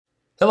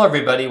Hello,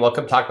 everybody.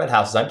 Welcome to Talk About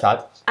Houses. I'm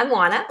Todd. I'm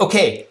Juana.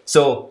 Okay,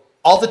 so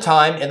all the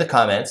time in the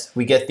comments,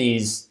 we get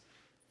these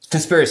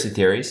conspiracy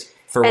theories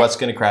for what's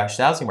going to crash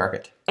the housing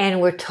market. And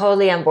we're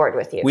totally on board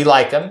with you. We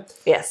like them.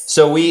 Yes.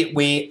 So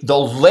the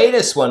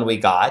latest one we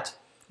got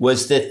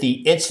was that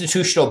the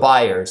institutional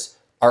buyers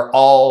are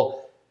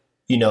all,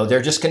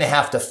 they're just going to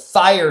have to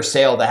fire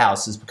sale the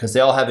houses because they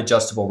all have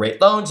adjustable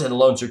rate loans and the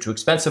loans are too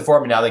expensive for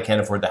them and now they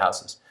can't afford the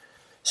houses.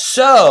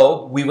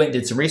 So we went and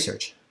did some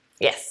research.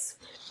 Yes.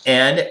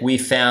 And we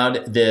found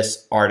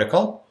this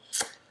article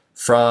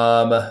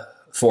from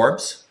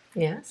Forbes.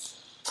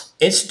 Yes.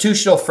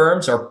 Institutional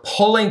firms are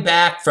pulling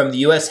back from the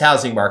U.S.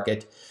 housing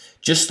market.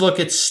 Just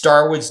look at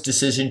Starwood's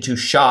decision to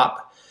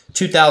shop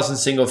 2,000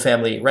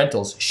 single-family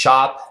rentals.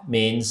 Shop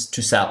means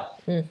to sell.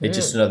 Mm-hmm. It's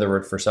just another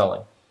word for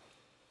selling.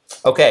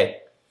 Okay,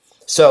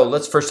 so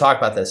let's first talk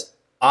about this.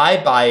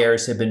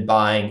 iBuyers have been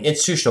buying,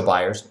 institutional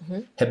buyers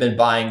have been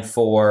buying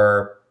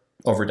for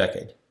over a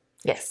decade.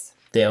 Yes.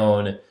 They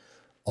own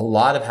a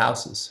lot of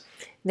houses.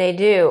 They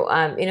do.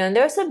 And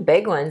there are some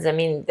big ones. I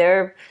mean,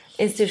 there are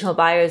institutional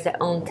buyers that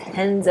own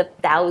tens of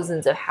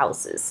thousands of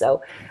houses.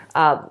 So,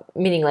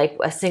 meaning like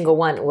a single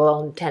one will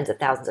own tens of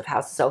thousands of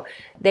houses. So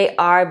they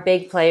are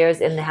big players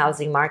in the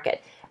housing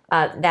market.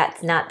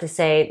 That's not to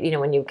say,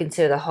 when you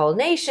consider the whole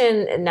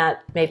nation,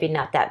 maybe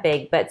not that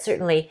big, but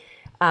certainly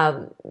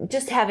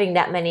just having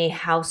that many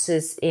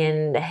houses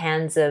in the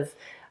hands of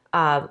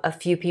a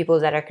few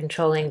people that are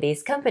controlling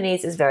these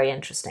companies is very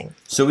interesting.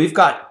 So we've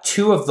got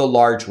two of the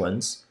large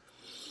ones.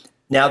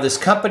 Now this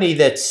company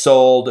that's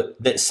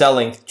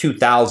selling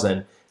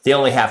 2,000, they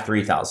only have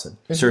 3,000.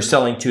 So they're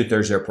selling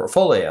 2/3 of their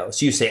portfolio.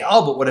 So you say,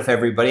 oh, but what if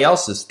everybody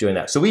else is doing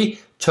that? So we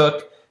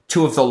took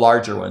two of the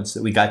larger ones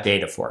that we got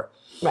data for.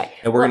 Right.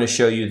 And we're going to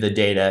show you the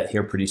data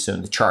here pretty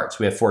soon, the charts.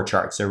 We have 4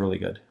 charts. They're really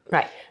good.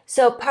 Right.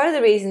 So part of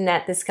the reason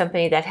that this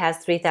company that has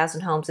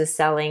 3,000 homes is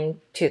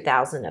selling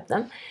 2,000 of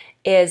them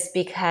is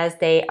because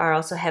they are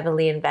also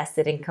heavily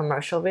invested in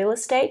commercial real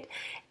estate,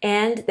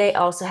 and they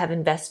also have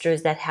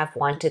investors that have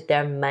wanted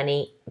their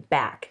money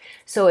back.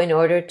 So in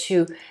order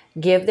to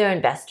give their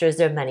investors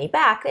their money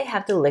back, they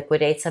have to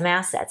liquidate some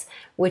assets,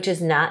 which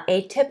is not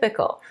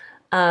atypical.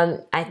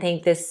 I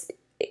think this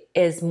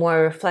is more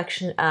a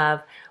reflection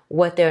of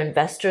what their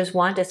investors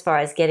want as far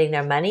as getting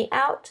their money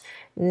out,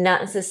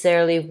 not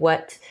necessarily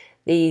what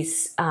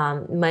these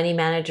money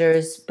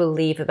managers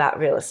believe about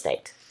real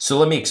estate. So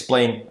let me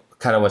explain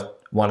kind of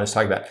what Juana's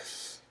talking about.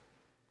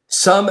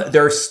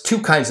 There's 2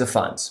 kinds of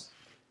funds.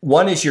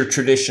 One is your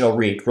traditional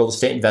REIT, real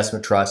estate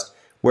investment trust,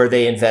 where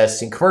they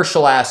invest in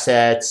commercial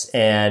assets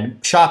and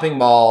shopping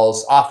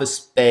malls, office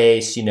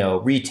space,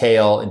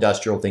 retail,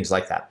 industrial, things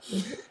like that.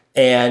 Mm-hmm.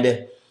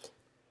 And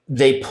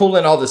they pull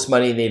in all this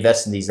money and they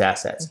invest in these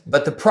assets. Mm-hmm.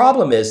 But the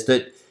problem is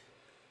that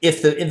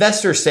if the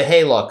investors say,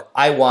 hey, look,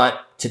 I want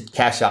to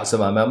cash out some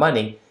of my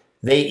money,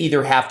 they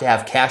either have to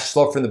have cash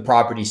flow from the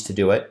properties to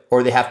do it,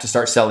 or they have to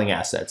start selling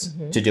assets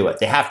to do it.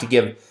 They have to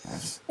give,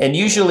 and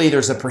usually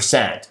there's a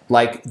percent.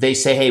 Like they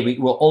say, hey, we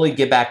will only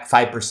give back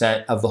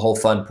 5% of the whole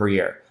fund per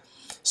year.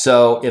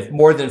 So if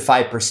more than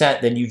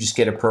 5%, then you just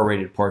get a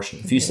prorated portion.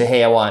 If you say,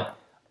 hey, I want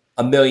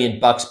 $1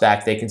 million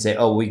back, they can say,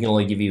 oh, we can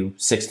only give you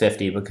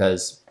 $650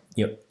 because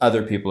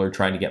other people are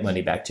trying to get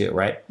money back too,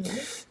 right?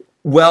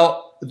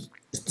 Well,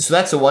 so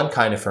that's the one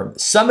kind of firm.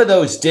 Some of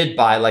those did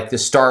buy, like the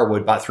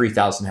Starwood bought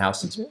 3,000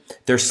 houses.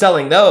 They're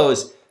selling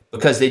those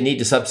because they need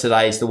to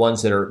subsidize the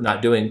ones that are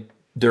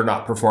they're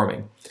not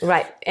performing.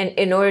 Right, and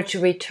in order to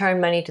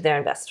return money to their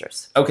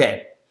investors.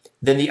 Okay,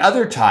 then the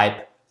other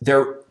type,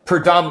 they're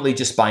predominantly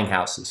just buying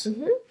houses.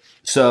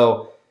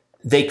 So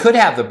they could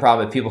have the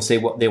problem if people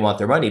say they want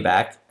their money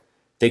back.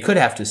 They could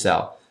have to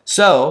sell.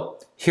 So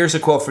here's a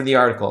quote from the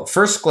article. At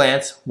first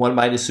glance, one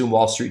might assume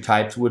Wall Street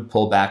types would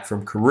pull back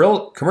from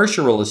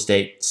commercial real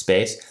estate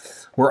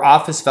space, where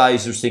office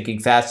values are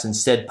sinking fast,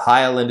 instead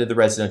pile into the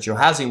residential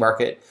housing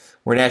market,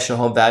 where national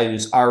home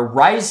values are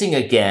rising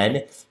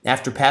again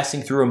after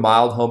passing through a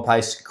mild home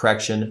price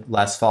correction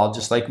last fall,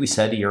 just like we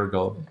said a year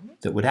ago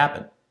that would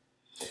happen.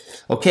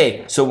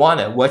 Okay, so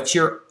Juana, what's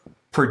your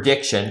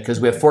prediction? Because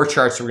we have 4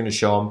 charts that we're going to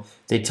show them.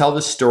 They tell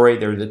the story.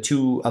 They're the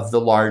 2 of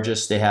the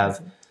largest. They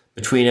have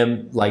between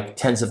them like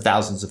tens of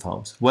thousands of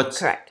homes.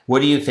 Correct.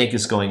 What do you think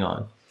is going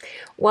on?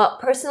 Well,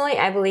 personally,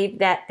 I believe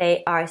that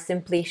they are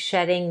simply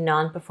shedding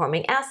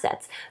non-performing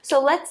assets.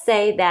 So let's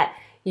say that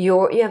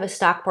you have a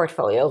stock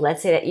portfolio.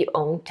 Let's say that you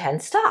own 10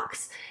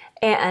 stocks.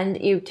 And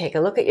you take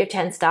a look at your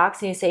 10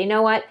 stocks and you say, you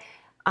know what?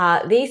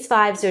 These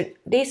 5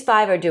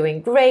 are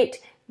doing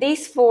great.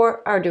 These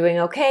 4 are doing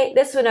okay.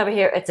 This one over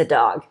here, it's a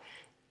dog.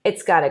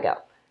 It's got to go.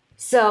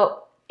 So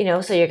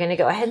so you're going to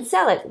go ahead and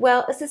sell it.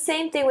 Well, it's the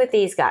same thing with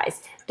these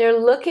guys. They're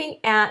looking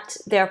at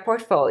their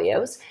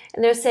portfolios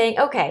and they're saying,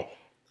 okay,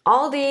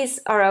 all these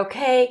are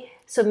okay.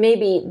 So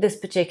maybe this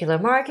particular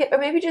market, or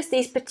maybe just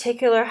these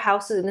particular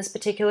houses in this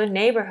particular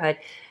neighborhood,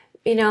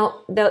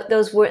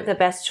 those weren't the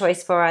best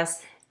choice for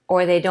us,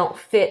 or they don't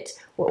fit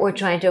what we're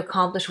trying to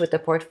accomplish with the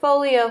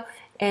portfolio.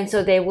 And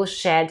so they will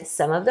shed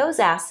some of those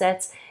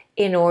assets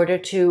in order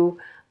to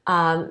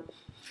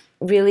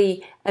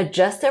really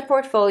adjust their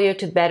portfolio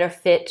to better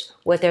fit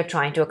what they're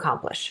trying to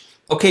accomplish.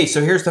 Okay,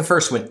 so here's the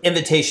first one,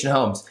 Invitation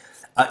Homes.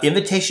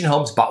 Invitation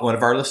Homes bought one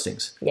of our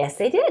listings. Yes,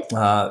 they did.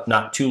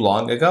 Not too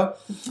long ago.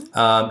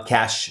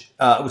 Cash.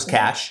 It was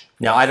cash.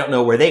 Now, I don't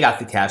know where they got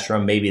the cash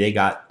from. Maybe they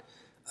got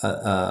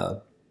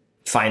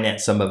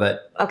financed some of it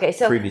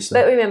previously.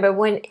 But remember,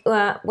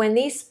 when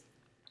these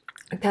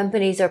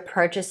companies are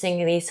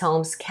purchasing these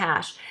homes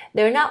cash,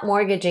 they're not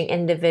mortgaging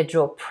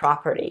individual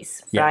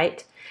properties,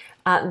 right?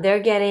 They're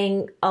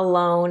getting a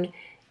loan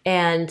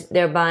and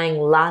they're buying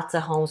lots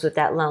of homes with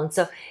that loan.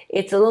 So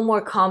it's a little more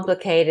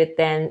complicated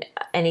than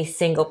any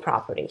single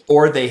property.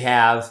 Or they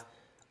have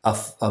a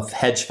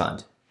hedge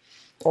fund.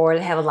 Or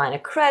they have a line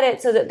of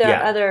credit, so that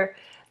there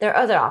are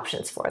other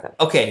options for them.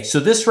 Okay, so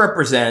this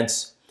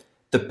represents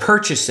the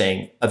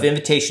purchasing of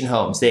Invitation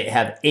Homes. They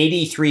have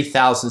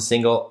 83,000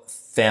 single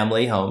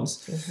family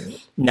homes.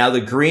 Now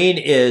the green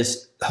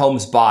is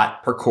homes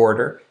bought per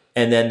quarter,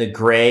 and then the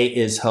gray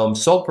is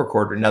homes sold per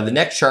quarter. Now the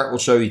next chart will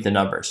show you the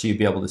numbers, so you'll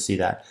be able to see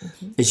that.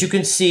 As you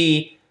can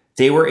see,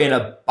 they were in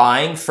a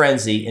buying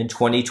frenzy in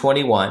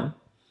 2021.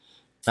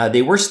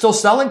 They were still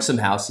selling some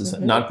houses,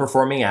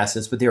 non-performing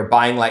assets, but they were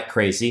buying like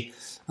crazy.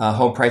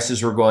 Home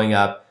prices were going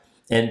up,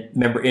 and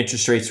remember,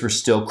 interest rates were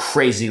still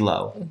crazy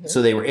low.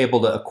 So they were able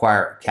to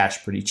acquire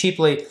cash pretty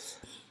cheaply.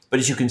 But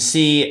as you can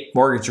see,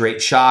 mortgage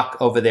rate shock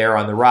over there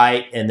on the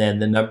right, and then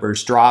the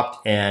numbers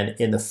dropped. And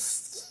in the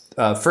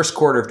first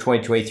quarter of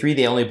 2023,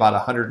 they only bought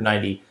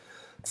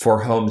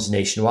 194 homes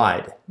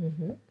nationwide.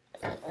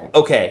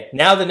 Okay,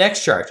 now the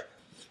next chart.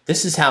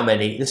 This is how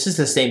many. This is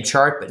the same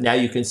chart, but now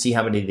you can see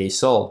how many they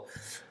sold.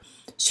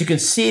 So you can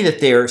see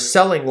that they're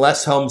selling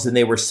less homes than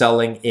they were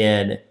selling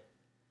in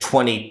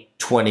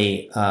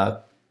 2020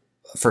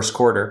 first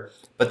quarter.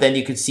 But then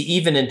you could see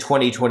even in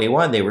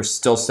 2021, they were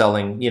still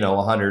selling,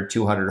 100,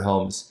 200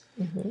 homes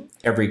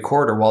every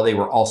quarter while they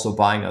were also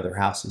buying other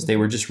houses. They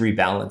were just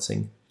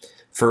rebalancing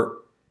for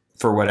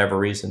whatever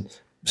reason.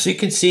 So you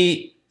can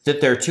see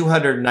that they're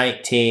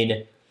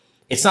 219.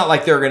 It's not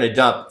like they're going to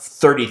dump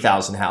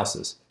 30,000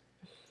 houses.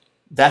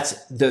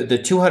 That's the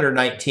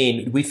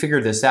 219. We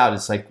figured this out.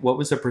 It's like, what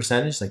was the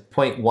percentage? Like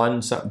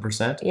 0.1 something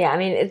percent? Yeah, I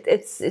mean,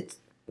 it's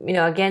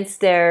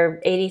against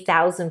their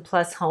 80,000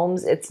 plus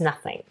homes, it's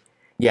nothing.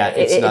 Yeah,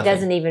 it's it nothing.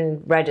 doesn't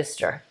even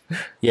register.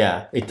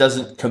 Yeah, it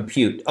doesn't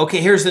compute.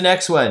 Okay, here's the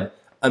next one.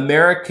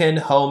 American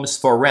Homes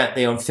for Rent.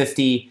 They own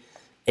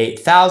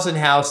 58,000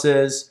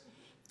 houses.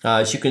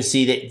 As you can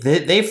see,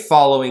 they're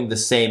following the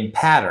same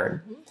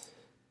pattern.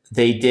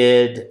 They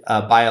did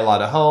buy a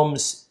lot of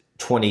homes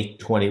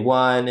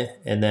 2021,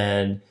 and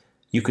then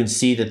you can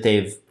see that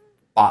they've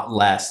bought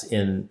less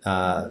in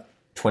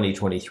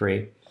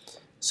 2023.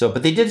 So,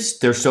 but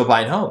they're still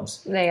buying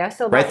homes. They are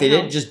still buying They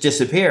didn't just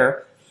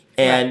disappear.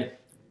 And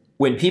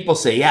when people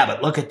say, yeah,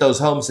 but look at those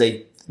homes,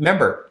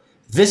 remember,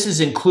 this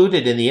is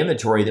included in the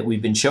inventory that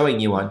we've been showing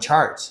you on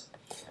charts,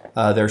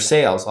 their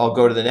sales. I'll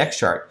go to the next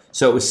chart.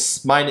 So it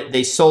was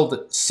they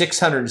sold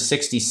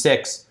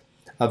 666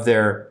 of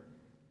their,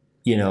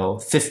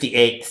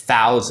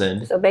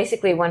 58,000. So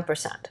basically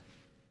 1%.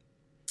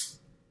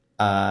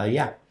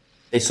 Yeah,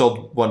 they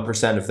sold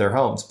 1% of their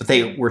homes, but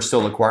they were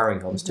still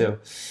acquiring homes too.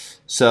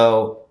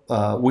 So,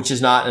 which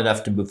is not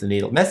enough to move the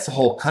needle. And that's the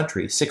whole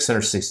country,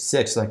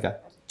 666, like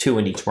 2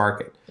 in each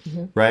market,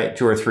 right?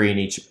 2 or 3 in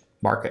each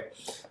market.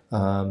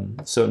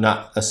 So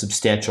not a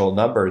substantial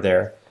number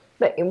there.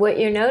 But what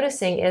you're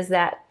noticing is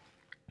that,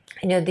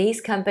 these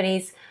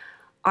companies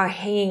are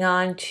hanging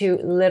on to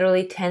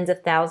literally tens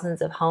of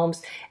thousands of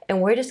homes.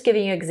 And we're just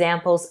giving you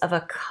examples of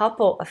a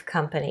couple of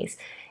companies.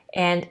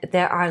 And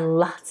there are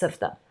lots of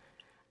them,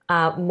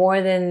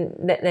 more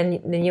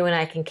than you and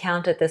I can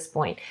count at this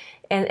point.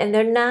 And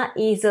they're not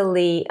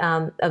easily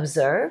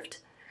observed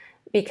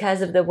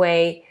because of the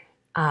way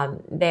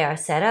they are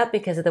set up,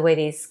 because of the way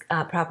these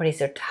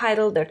properties are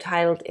titled. They're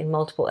titled in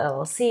multiple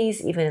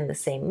LLCs, even in the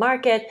same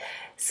market.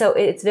 So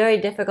it's very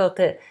difficult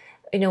to,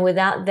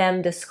 without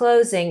them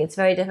disclosing, it's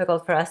very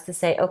difficult for us to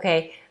say,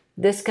 okay,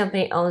 this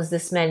company owns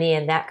this many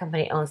and that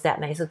company owns that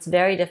many. So it's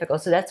very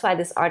difficult. So that's why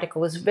this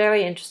article was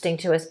very interesting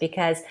to us,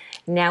 because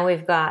now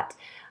we've got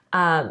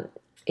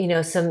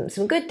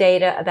some good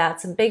data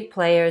about some big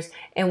players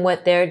and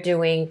what they're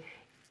doing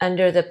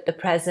under the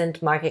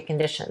present market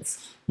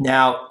conditions.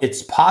 Now,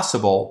 it's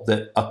possible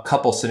that a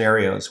couple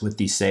scenarios with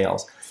these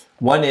sales.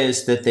 One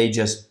is that they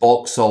just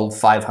bulk sold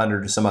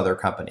 500 to some other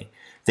company.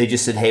 They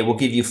just said, hey, we'll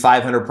give you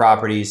 500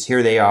 properties.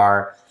 Here they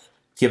are.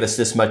 Give us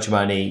this much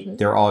money.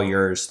 They're all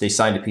yours. They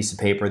signed a piece of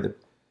paper.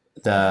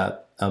 The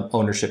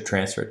ownership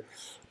transferred.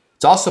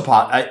 It's also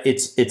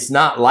it's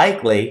not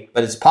likely,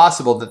 but it's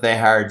possible that they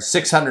hired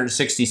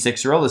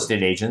 666 real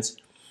estate agents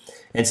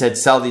and said,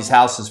 sell these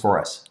houses for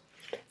us.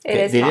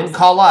 They didn't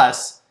call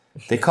us.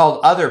 They called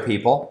other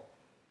people.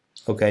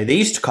 Okay, they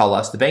used to call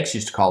us. The banks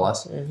used to call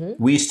us.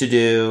 We used to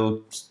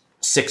do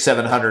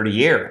 600-700 a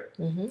year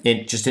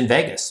just in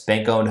Vegas,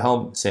 bank-owned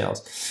home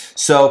sales.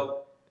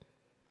 So,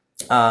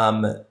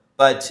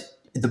 but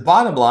the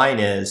bottom line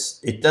is,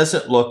 it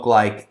doesn't look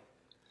like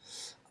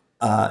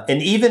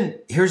And even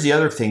here's the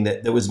other thing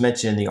that was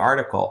mentioned in the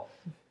article.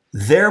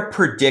 They're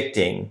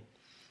predicting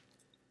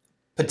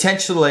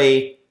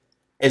potentially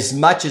as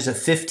much as a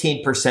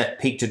 15%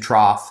 peak to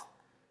trough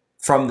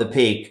from the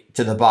peak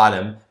to the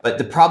bottom. But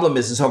the problem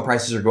is home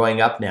prices are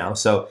going up now.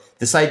 So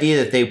this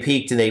idea that they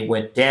peaked and they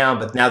went down,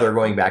 but now they're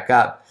going back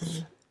up,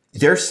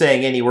 they're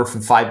saying anywhere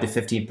from 5 to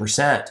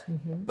 15%.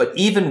 But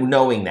even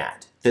knowing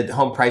that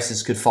home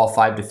prices could fall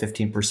 5 to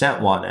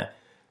 15%, Juana,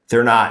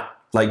 they're not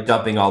like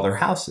dumping all their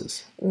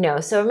houses. No.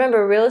 So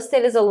remember, real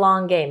estate is a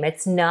long game.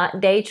 It's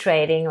not day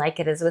trading like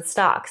it is with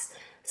stocks.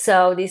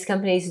 So these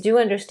companies do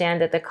understand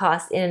that the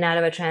cost in and out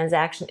of a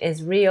transaction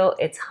is real,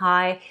 it's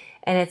high,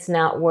 and it's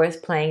not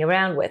worth playing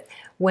around with.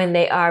 When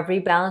they are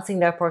rebalancing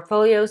their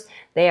portfolios,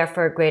 they are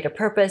for a greater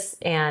purpose,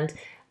 and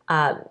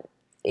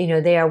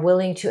they are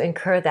willing to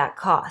incur that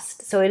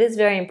cost. So it is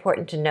very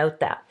important to note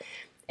that.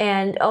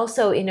 And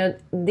also,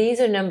 these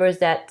are numbers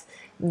that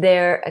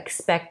they're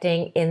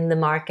expecting in the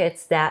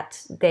markets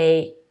that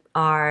they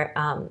are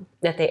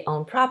that they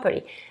own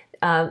property.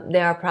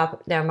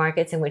 There are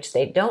markets in which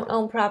they don't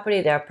own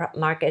property. There are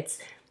markets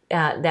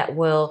that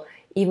will,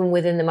 even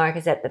within the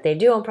markets that they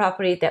do own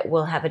property, that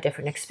will have a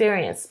different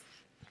experience.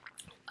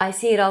 I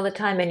see it all the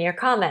time in your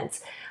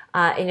comments,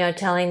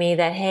 telling me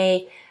that,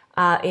 hey,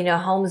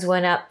 homes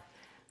went up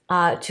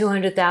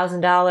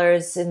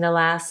 $200,000 in the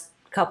last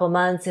couple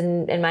months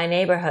in my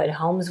neighborhood.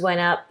 Homes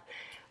went up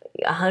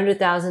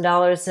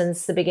 $100,000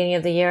 since the beginning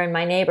of the year in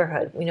my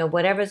neighborhood.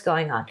 Whatever's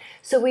going on.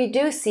 So we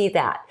do see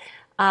that.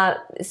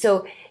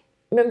 So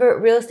remember,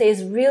 real estate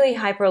is really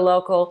hyper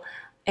local,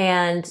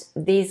 and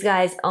these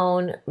guys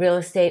own real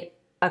estate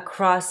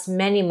across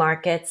many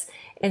markets,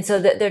 and so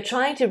they're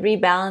trying to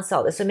rebalance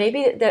all this. So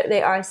maybe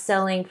they are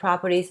selling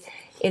properties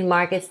in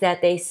markets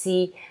that they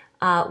see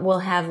will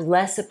have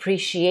less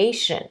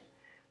appreciation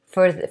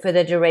for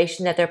the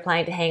duration that they're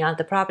planning to hang on to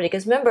the property.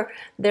 Because remember,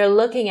 they're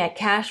looking at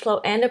cash flow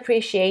and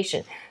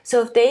appreciation.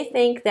 So if they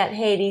think that,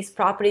 hey, these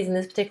properties in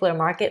this particular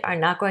market are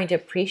not going to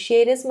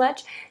appreciate as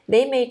much,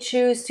 they may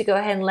choose to go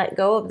ahead and let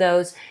go of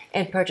those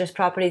and purchase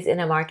properties in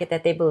a market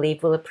that they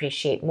believe will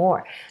appreciate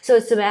more. So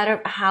it's a matter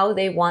of how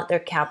they want their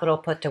capital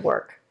put to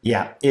work.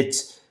 Yeah,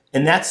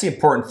 and that's the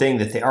important thing,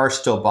 that they are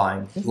still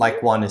buying,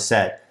 like Juan has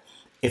said.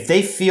 If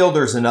they feel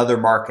there's another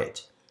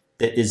market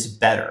that is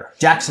better,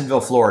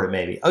 Jacksonville, Florida,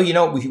 maybe. Oh,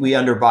 we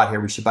underbought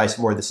here. We should buy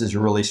some more. This is a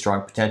really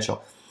strong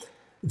potential.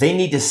 They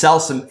need to sell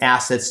some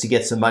assets to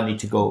get some money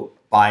to go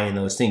buy in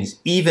those things,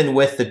 even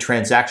with the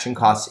transaction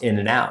costs in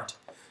and out.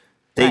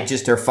 They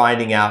just are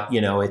finding out,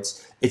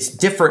 it's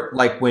different.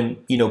 Like when,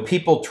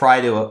 people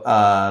try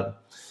to,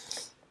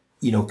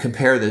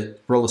 compare the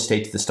real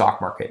estate to the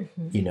stock market.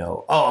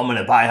 Oh, I'm going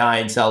to buy high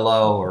and sell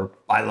low, or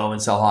buy low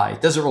and sell high.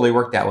 It doesn't really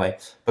work that way,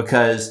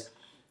 because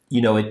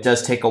it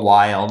does take a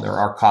while. There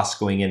are costs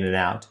going in and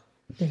out.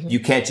 You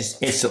can't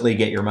just instantly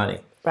get your money.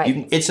 Right.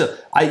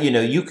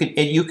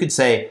 You could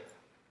say,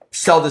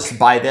 sell this,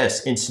 buy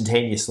this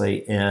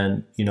instantaneously,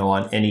 and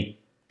on any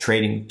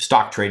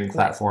stock trading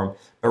platform. Right.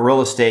 But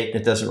real estate,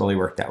 it doesn't really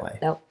work that way.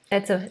 No,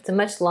 it's a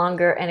much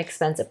longer and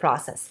expensive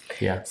process.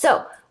 Yeah.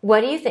 So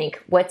what do you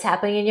think? What's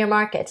happening in your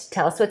market?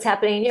 Tell us what's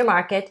happening in your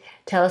market.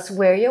 Tell us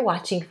where you're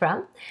watching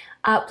from.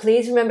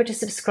 Please remember to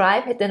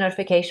subscribe. Hit the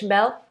notification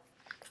bell.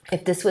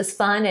 If this was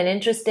fun and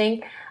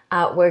interesting,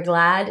 we're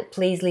glad.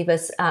 Please leave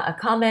us a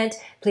comment.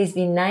 Please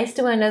be nice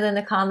to one another in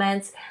the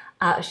comments.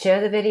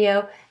 Share the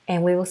video,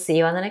 and we will see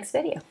you on the next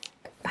video.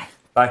 Bye.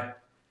 Bye.